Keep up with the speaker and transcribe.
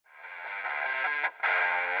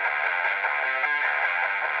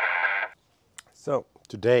So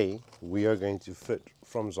today we are going to fit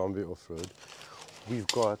from Zombie Offroad. We've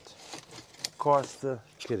got Castor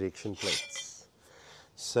Correction Plates.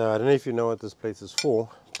 So I don't know if you know what this plate is for,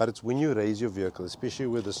 but it's when you raise your vehicle, especially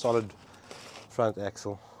with a solid front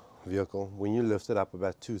axle vehicle, when you lift it up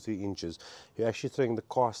about 2-3 inches, you're actually throwing the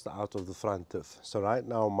caster out of the front diff. So right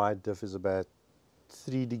now my diff is about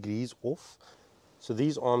 3 degrees off. So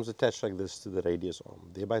these arms attach like this to the radius arm,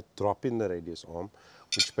 thereby dropping the radius arm,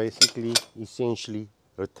 which basically essentially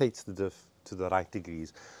rotates the diff to the right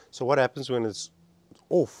degrees. So what happens when it's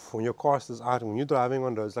off, when your caster is out, when you're driving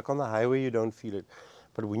on roads, like on the highway you don't feel it,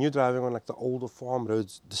 but when you're driving on like the older farm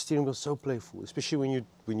roads, the steering wheel is so playful, especially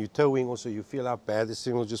when you're towing also, you feel how bad the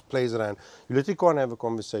steering wheel just plays around. You literally can't have a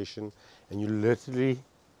conversation, and you literally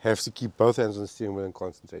have to keep both hands on the steering wheel and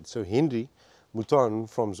concentrate. So Henry Mouton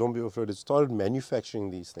from Zombie Offroad had started manufacturing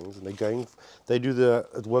these things, and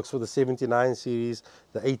it works for the 79 series,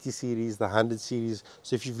 the 80 series, the 100 series.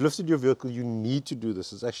 So if you've lifted your vehicle, you need to do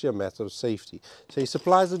this. It's actually a matter of safety. So he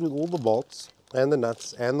supplies it with all the bolts and the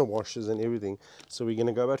nuts and the washers and everything. So we're going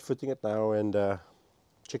to go about fitting it now and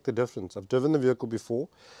check the difference. I've driven the vehicle before.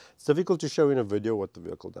 It's difficult to show in a video what the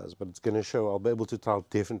vehicle does, but it's going to show. I'll be able to tell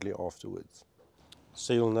definitely afterwards.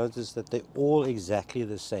 So you'll notice that they're all exactly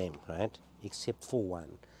the same, right? Except for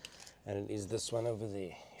one, and it is this one over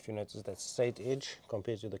there. If you notice that straight edge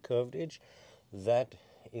compared to the curved edge, that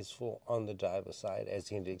is for on the driver's side, as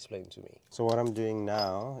Henry explained to me. So what I'm doing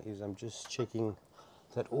now is I'm just checking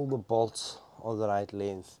that all the bolts are the right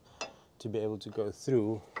length to be able to go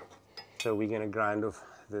through. So we're going to grind off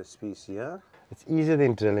this piece here. It's easier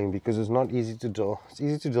than drilling because it's not easy to drill. It's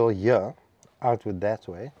easy to drill here, outward that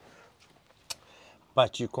way,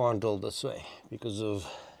 but you can't drill this way because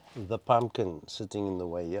of the pumpkin sitting in the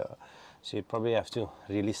way here. So you probably have to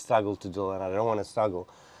really struggle to drill, and I don't want to struggle.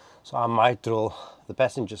 So I might drill the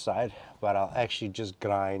passenger side, but I'll actually just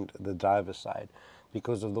grind the driver's side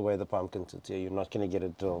because of the way the pumpkin sits here. You're not going to get a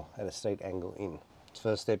drill at a straight angle in. The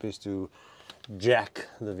first step is to jack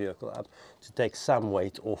the vehicle up to take some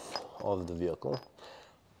weight off of the vehicle,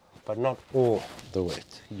 but not all the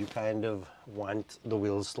weight. You kind of want the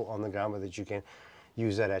wheels still on the ground, but that you can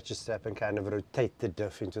use that ratchet strap and kind of rotate the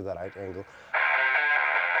diff into the right angle.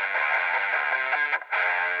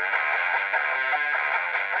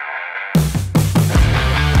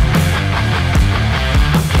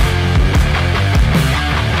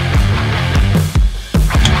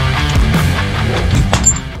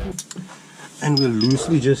 And we'll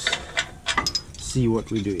loosely just see what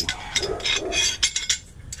we're doing.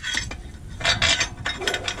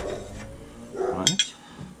 Right.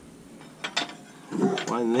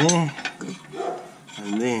 One there,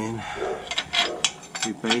 and then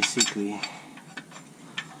we basically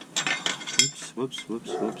whoops.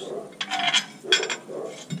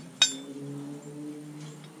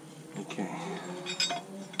 Okay,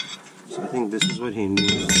 so I think this is what Henry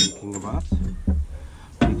was thinking about,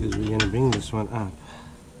 because we're going to bring this one up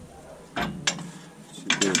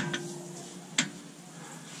to there.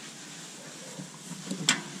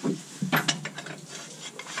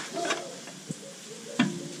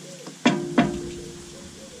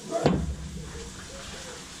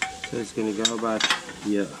 So it's going to go about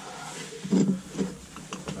here.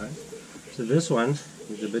 Right. So this one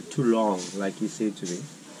is a bit too long, like he said to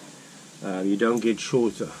me. You don't get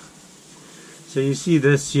shorter. So you see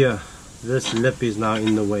this here, this lip is now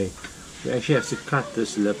in the way. We actually have to cut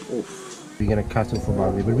this lip off. We're going to cut off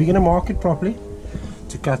about there, but we're going to mark it properly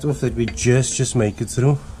to cut off that we just make it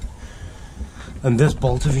through. And this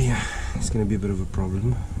bolt over here is going to be a bit of a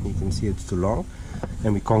problem. You can see it's too long,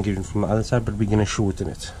 and we can't get it from the other side, but we're going to shorten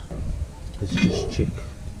it. Let's just check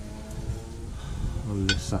on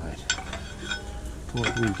this side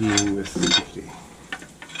what we're dealing with quickly.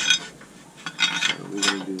 So we're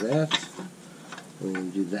going to do that, we're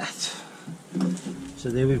going to do that. So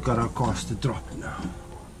there we've got our caster drop now.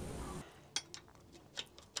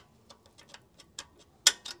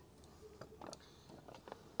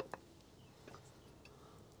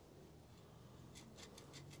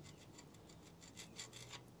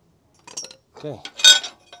 Okay.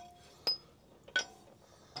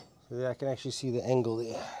 So there I can actually see the angle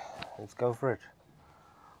there. Let's go for it.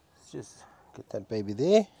 Let's just get that baby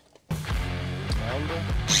there. Grinder.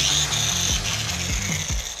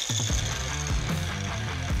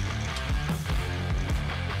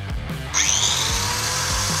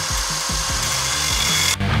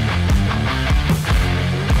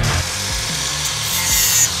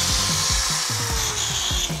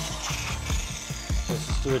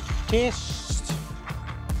 Let's do a test.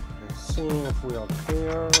 Let's see if we are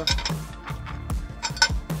clear.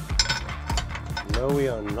 No, we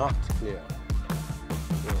are not clear.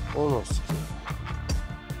 almost secure.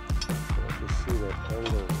 You see that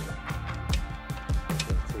angle there.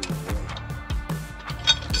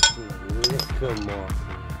 Little mark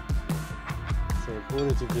there. So in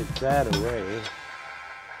order to get that away,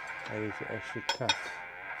 I need to actually cut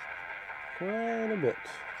quite a bit.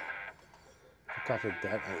 To cut at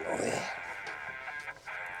that angle there.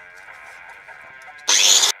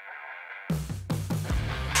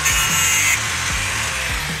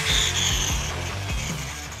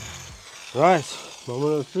 Right,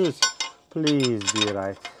 moment of truth. Please be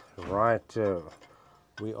right. Right.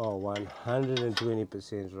 We are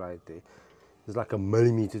 120% right there. There's like a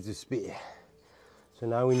millimeter to spare. So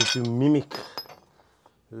now we need to mimic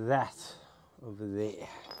that over there.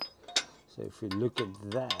 So if we look at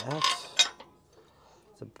that,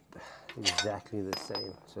 it's exactly the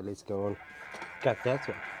same. So let's go on, cut that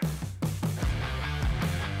one.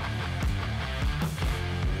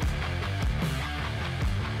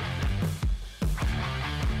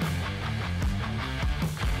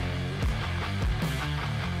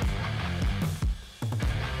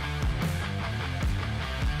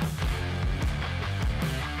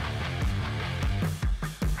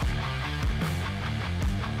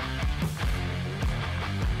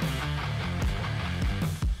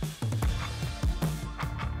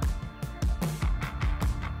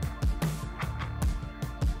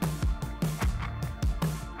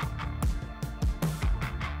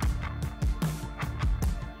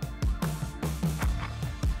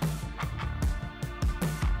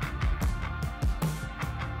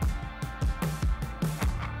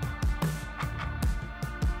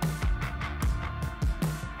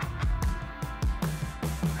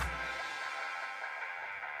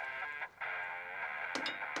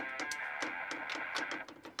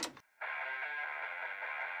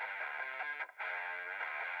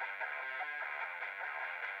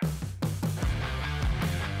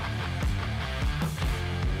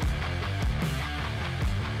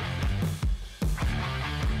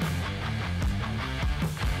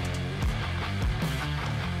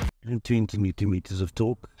 And 20 millimeters of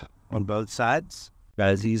torque on both sides.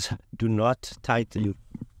 Guys, do not tighten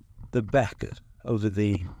the back over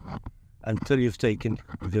there until you've taken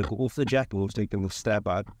the vehicle off the jack or taken the stab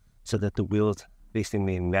out, so that the wheels rest in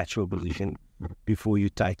their natural position before you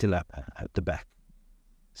tighten up at the back.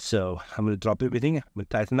 So I'm going to drop everything, I'm going to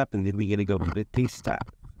tighten up, and then we're going to go for the test drive.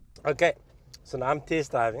 Okay, so now I'm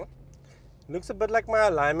test driving. Looks a bit like my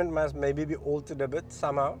alignment must maybe be altered a bit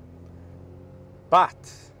somehow,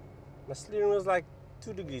 but my steering wheel is like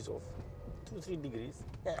 2 degrees off, 2-3 degrees.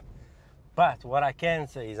 Yeah. But what I can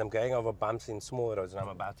say is I'm going over bumps in small roads, and I'm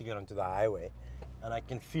about to get onto the highway, and I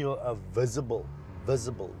can feel a visible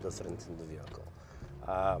difference in the vehicle.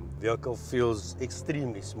 Vehicle feels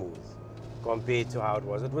extremely smooth compared to how it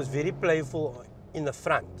was. It was very playful in the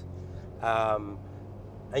front, and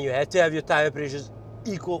you had to have your tire pressures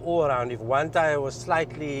equal all around. If one tire was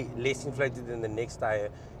slightly less inflated than the next tire,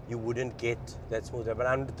 you wouldn't get that smoother. But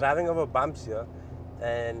I'm driving over bumps here,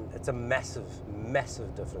 and it's a massive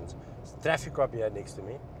difference. There's a traffic cop here next to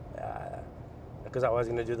me, because I was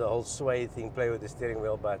going to do the whole sway thing, play with the steering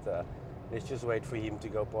wheel, but let's just wait for him to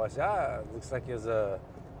go past. Looks like there's a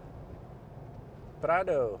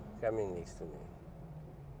Prado coming next to me.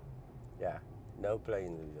 Yeah, no play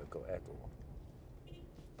in the vehicle at all.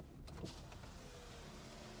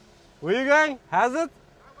 Where are you going? How's it?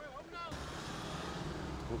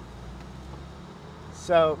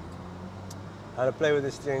 So, I'm going to play with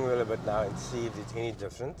the steering wheel a bit now and see if there's any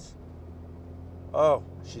difference. Oh,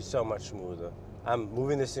 she's so much smoother. I'm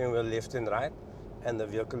moving the steering wheel left and right, and the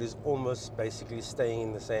vehicle is almost basically staying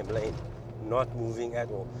in the same lane, not moving at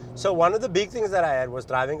all. So one of the big things that I had was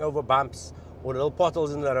driving over bumps or little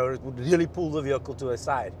potholes in the road. It would really pull the vehicle to a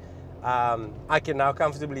side. I can now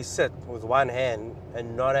comfortably sit with one hand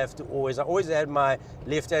and not have to I always had my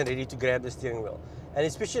left hand ready to grab the steering wheel. And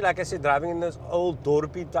especially, like I said, driving in those old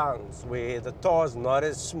dorpy towns where the tar is not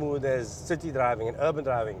as smooth as city driving and urban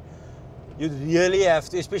driving, you really have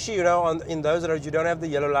to, especially, you know, in those roads, you don't have the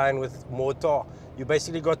yellow line with more tar. You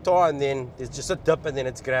basically got tar, and then there's just a dip, and then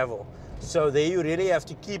it's gravel. So there you really have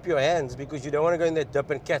to keep your hands, because you don't want to go in that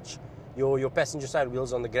dip and catch your passenger side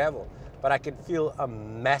wheels on the gravel. But I can feel a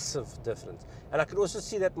massive difference. And I could also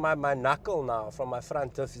see that my knuckle now from my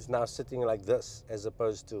front diff is now sitting like this, as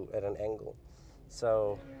opposed to at an angle.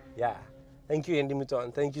 So, yeah. Thank you, Andy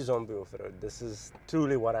Mouton. Thank you, Zombie Offroad. This is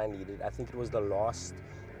truly what I needed. I think it was the last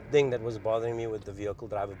thing that was bothering me with the vehicle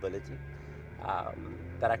drivability.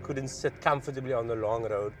 That I couldn't sit comfortably on the long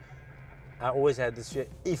road. I always had this fear,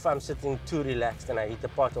 if I'm sitting too relaxed and I hit the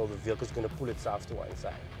pothole, the vehicle's going to pull itself to one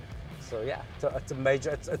side. So yeah, it's a major,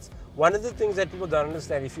 it's one of the things that people don't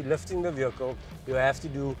understand. If you're lifting the vehicle, you have to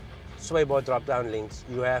do sway bar drop down links,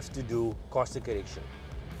 you have to do Castor correction.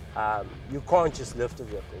 You can't just lift the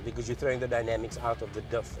vehicle because you're throwing the dynamics out of the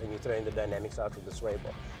diff and you're throwing the dynamics out of the sway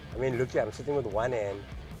bar. I mean, look here, I'm sitting with one hand,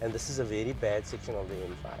 and this is a very bad section of the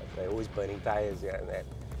M5. They're always burning tires here and there.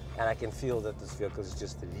 And I can feel that this vehicle is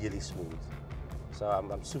just really smooth. So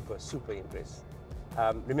I'm super, super impressed.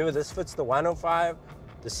 Remember, this fits the 105,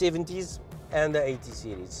 the 70s, and the 80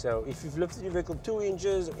 series. So if you've lifted your vehicle 2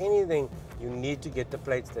 inches, anything, you need to get the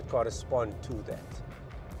plates that correspond to that.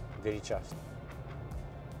 Very chuffed.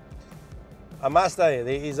 I must tell you,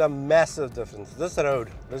 there is a massive difference. This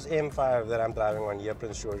road, this M5 that I'm driving on here,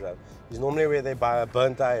 Prince George Road, is normally where they buy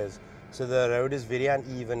burn tires. So the road is very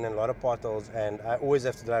uneven and a lot of potholes, and I always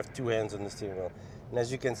have to drive 2 hands on the steering wheel. And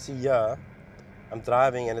as you can see here, I'm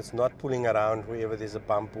driving and it's not pulling around wherever there's a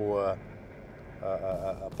bump or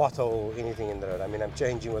a pothole or anything in the road. I mean, I'm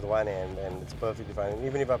changing with one hand and it's perfectly fine. And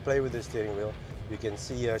even if I play with the steering wheel, you can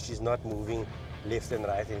see here she's not moving left and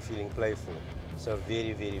right and feeling playful. So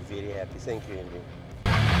very, very, very happy. Thank you, Henry.